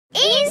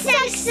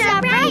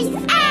Surprise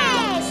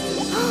egg!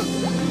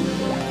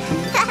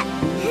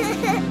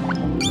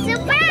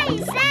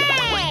 Surprise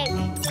egg!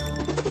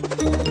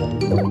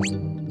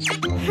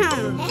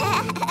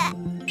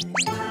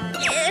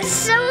 It's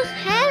so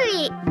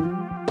heavy.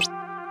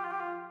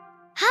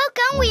 How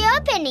can we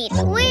open it?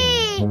 We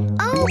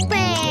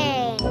open.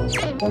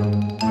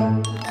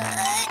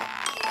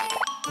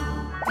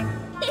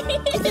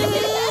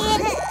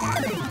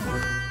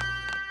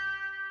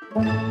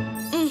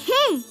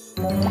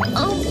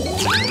 Open.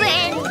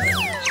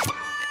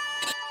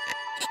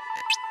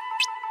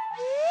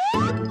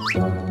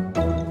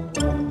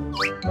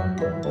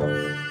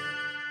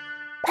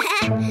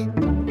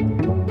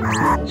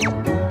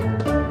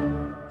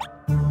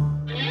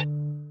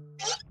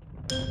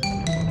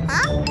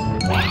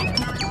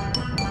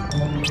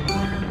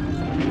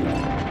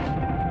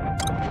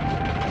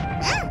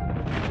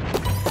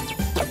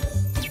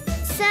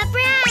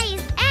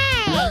 Surprise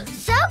egg!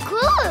 So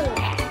cool!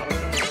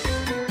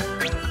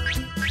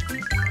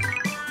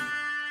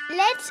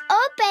 Let's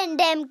open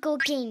them,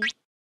 Cuquin.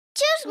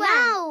 Choose one.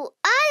 No,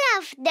 all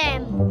of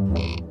them.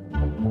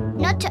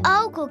 Not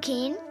all,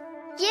 Cuquin.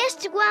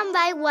 Just one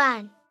by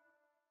one.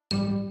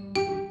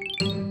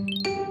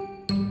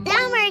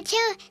 Number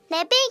 2,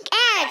 the pink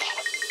egg.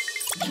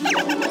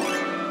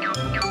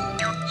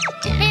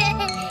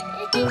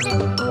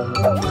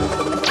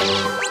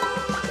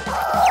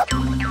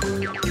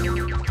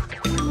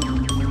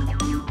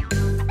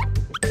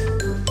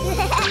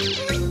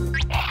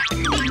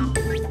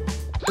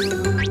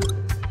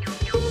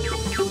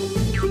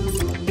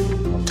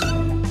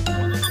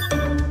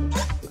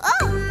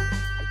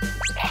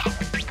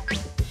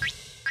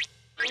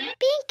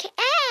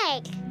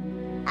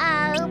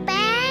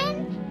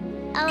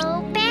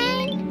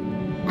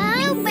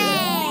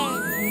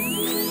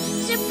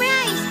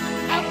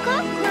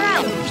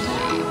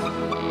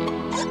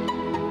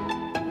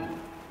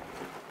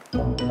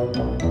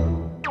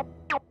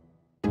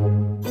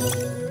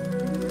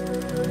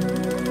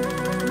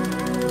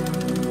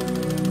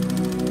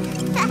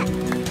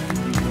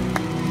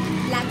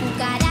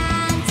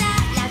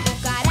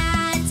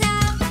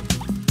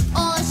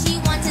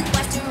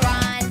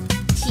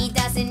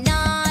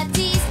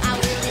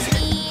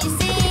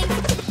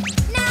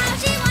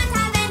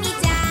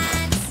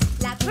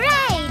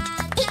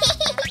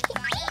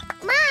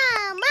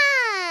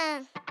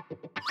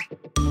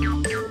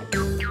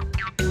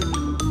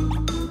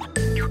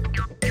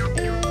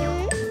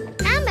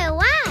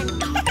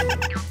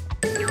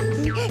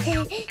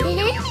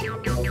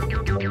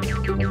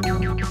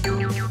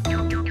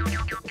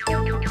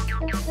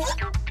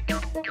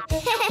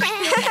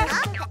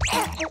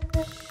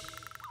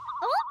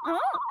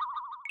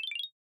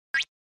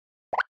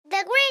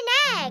 The green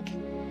egg.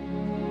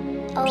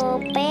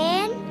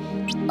 Open,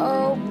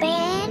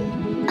 open,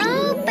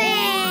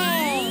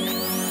 open.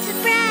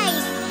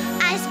 Surprise!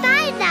 A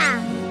spider.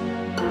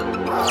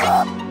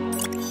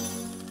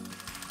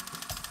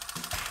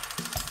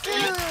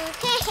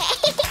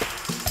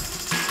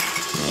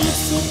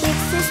 Itsy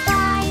bitsy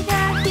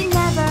spider, he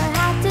never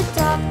had to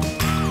talk.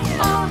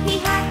 All he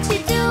had to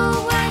do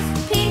was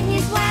pin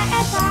his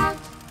web up.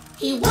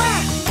 He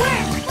worked,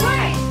 worked,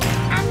 worked,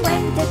 and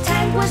when the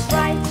time was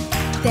right,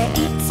 the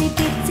itsy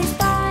bitsy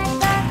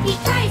spider, he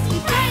cries, he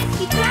cries,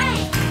 he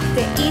cries.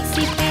 The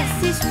itsy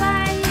bitsy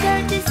spider,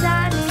 the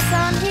sun is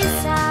on his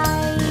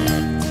side.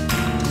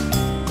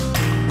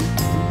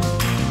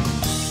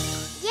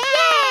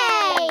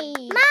 Yay!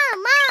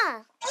 Mama!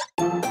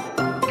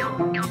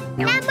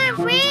 Number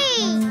 3,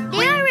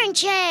 the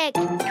orange egg.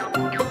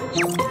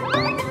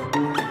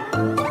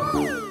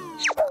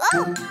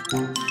 Oh!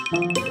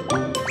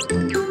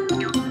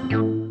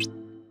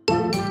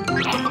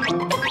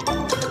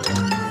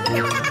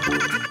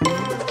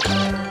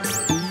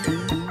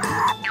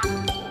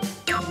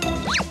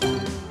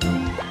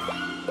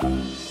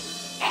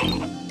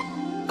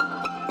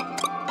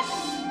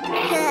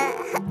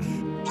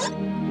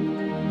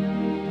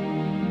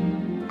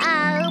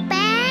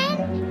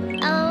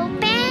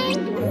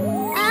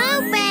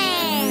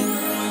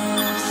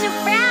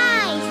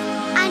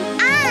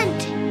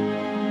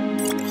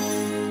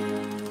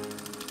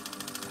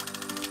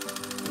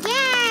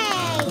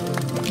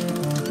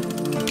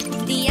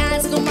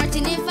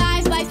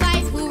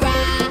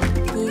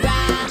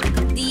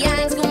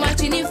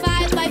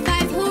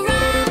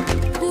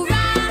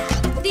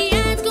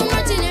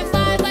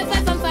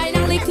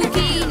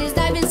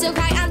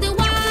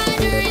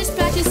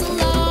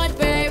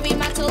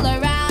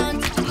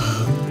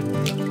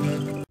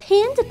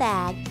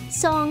 Bag,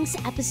 songs,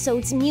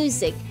 episodes,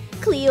 music.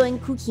 Cleo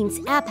and Cuquin's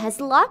app has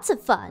lots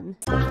of fun.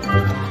 Oh!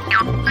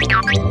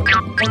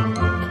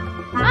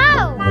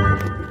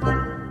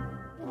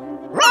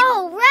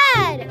 Oh,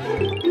 red!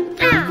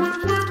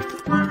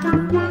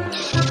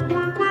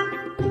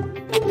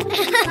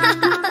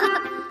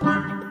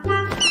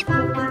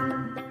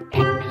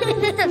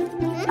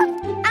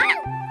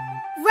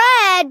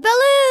 Red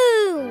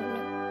balloon!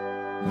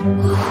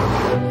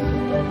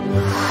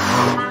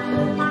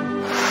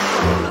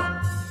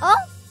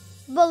 Oh,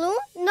 balloon?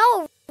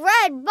 No,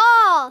 red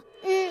ball.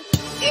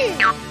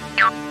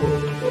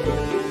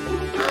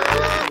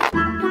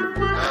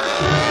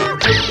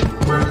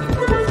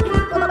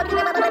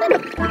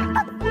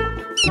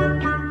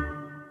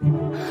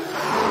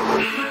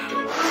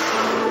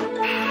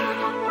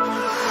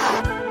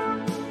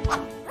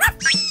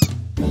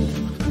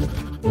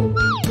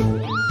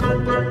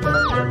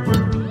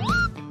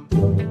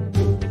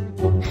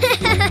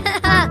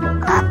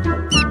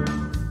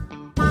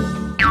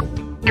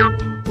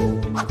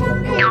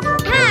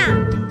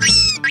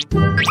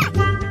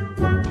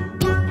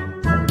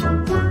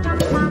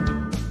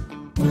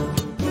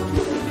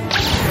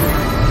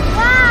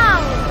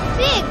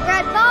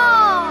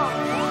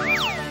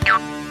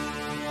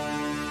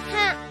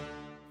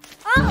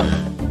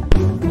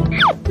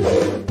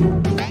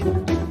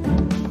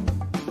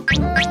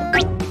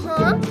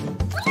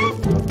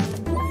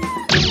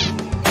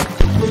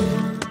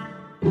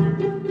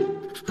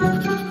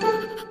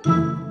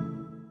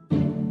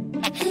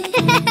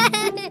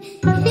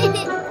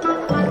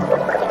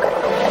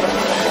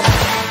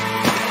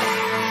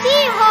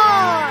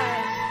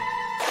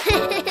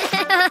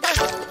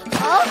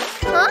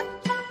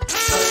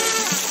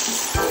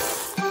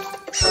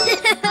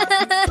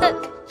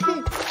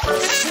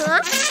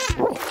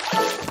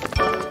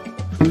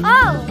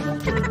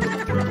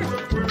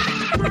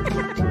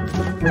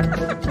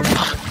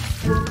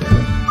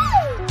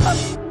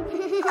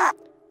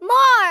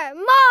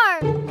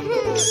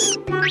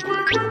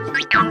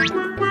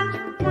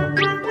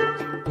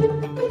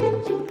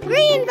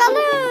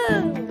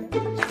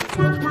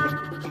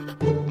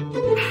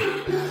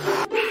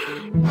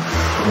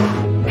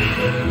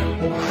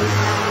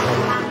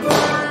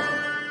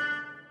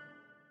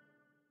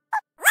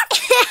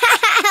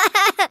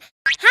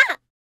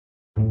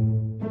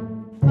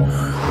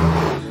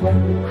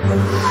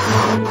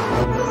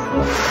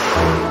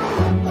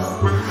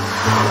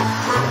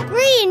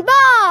 Green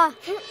ball!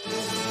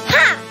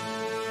 Ha!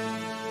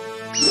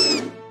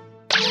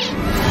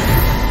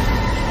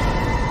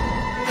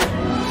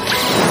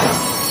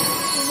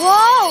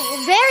 Whoa!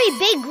 Very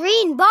big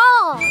green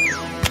ball!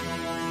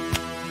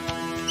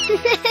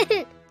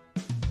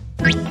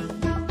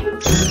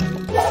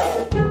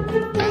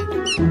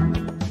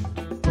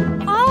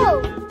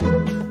 Oh!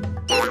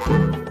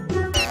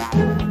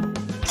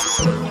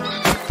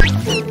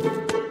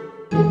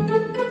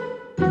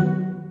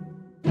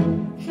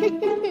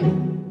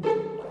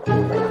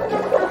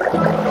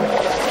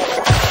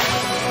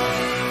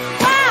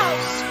 Wow!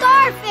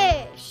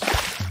 Starfish!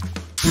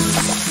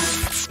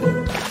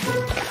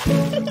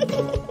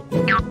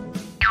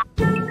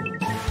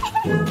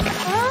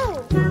 Oh!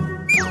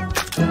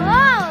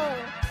 Oh!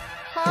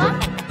 Huh?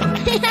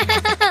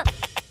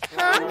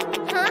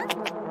 Huh?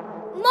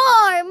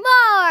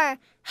 More!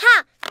 Ha!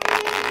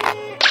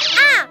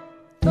 Ah!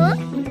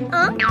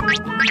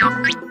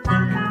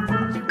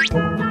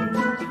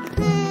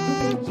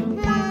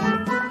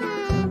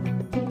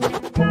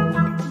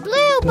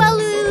 Blue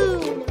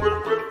balloon!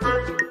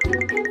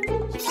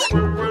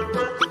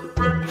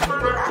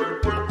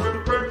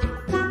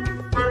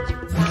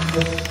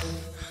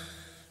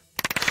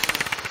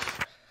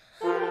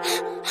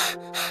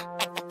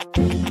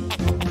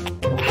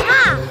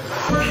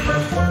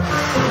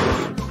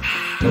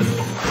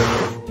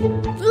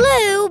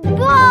 Blue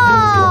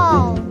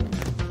ball!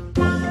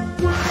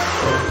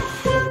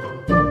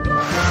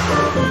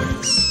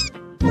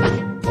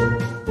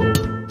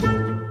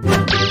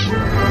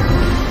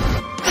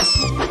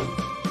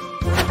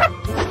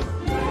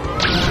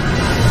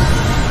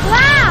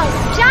 Wow!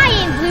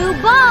 Giant blue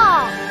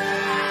ball!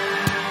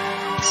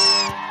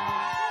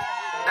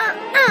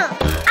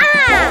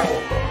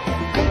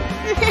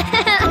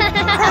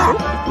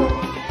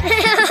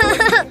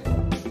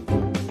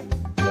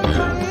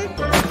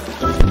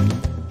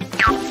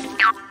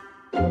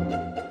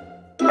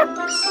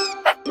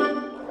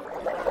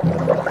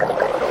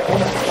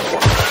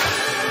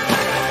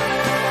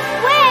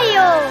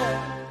 Whale!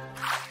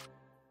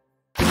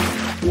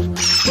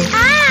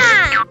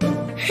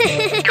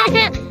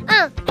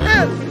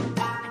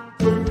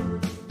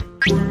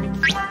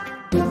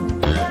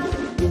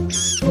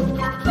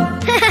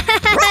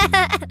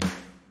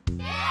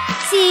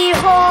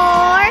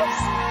 Seahorse,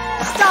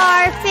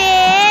 starfish,